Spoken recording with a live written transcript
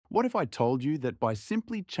What if I told you that by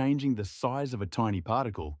simply changing the size of a tiny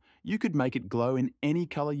particle, you could make it glow in any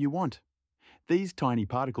color you want? These tiny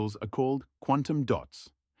particles are called quantum dots,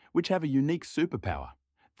 which have a unique superpower.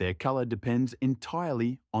 Their color depends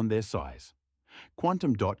entirely on their size.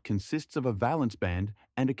 Quantum dot consists of a valence band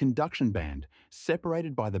and a conduction band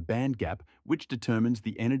separated by the band gap which determines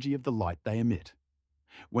the energy of the light they emit.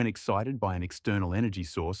 When excited by an external energy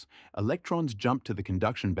source, electrons jump to the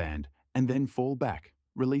conduction band and then fall back,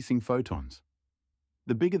 releasing photons.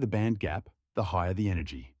 The bigger the band gap, the higher the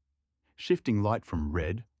energy, shifting light from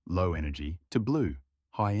red, low energy, to blue,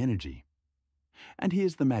 high energy. And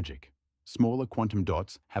here's the magic. Smaller quantum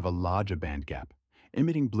dots have a larger band gap,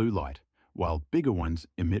 emitting blue light, while bigger ones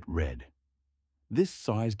emit red. This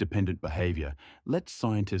size-dependent behavior lets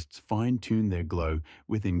scientists fine-tune their glow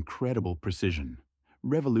with incredible precision,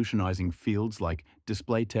 revolutionizing fields like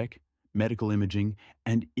display tech, medical imaging,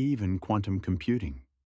 and even quantum computing.